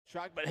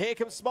track, but here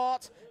comes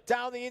Smart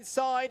down the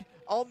inside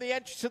on the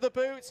entry to the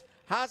boot.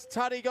 Has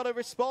Taddei got a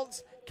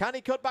response? Can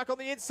he cut back on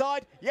the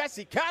inside? Yes,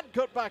 he can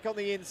cut back on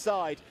the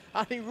inside,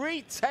 and he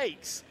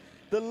retakes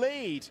the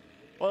lead.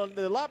 On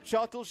the lap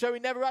chart, it'll show he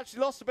never actually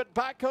lost it, but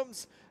back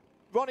comes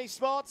Ronnie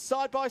Smart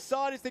side by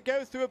side as they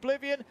go through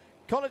Oblivion.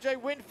 Connor J.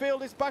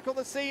 Winfield is back on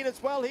the scene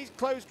as well. He's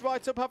closed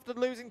right up after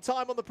losing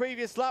time on the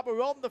previous lap.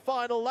 We're on the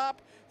final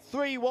lap,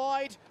 3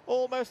 wide,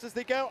 almost as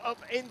they go up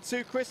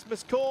into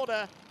Christmas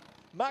Corner.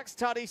 Max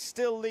Taddei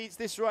still leads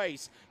this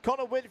race.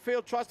 Connor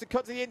Winfield tries to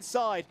cut to the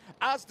inside,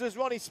 as does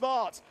Ronnie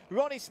Smart.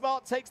 Ronnie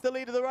Smart takes the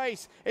lead of the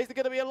race. Is there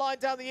going to be a line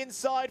down the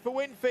inside for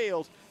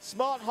Winfield?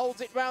 Smart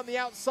holds it round the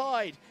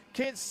outside.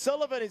 Kiern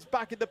Sullivan is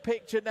back in the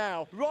picture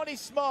now. Ronnie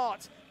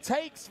Smart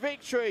takes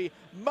victory.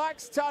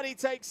 Max Taddei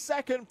takes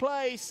second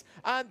place,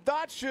 and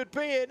that should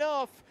be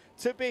enough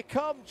to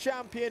become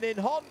champion in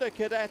Honda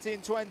Cadet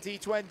in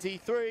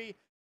 2023.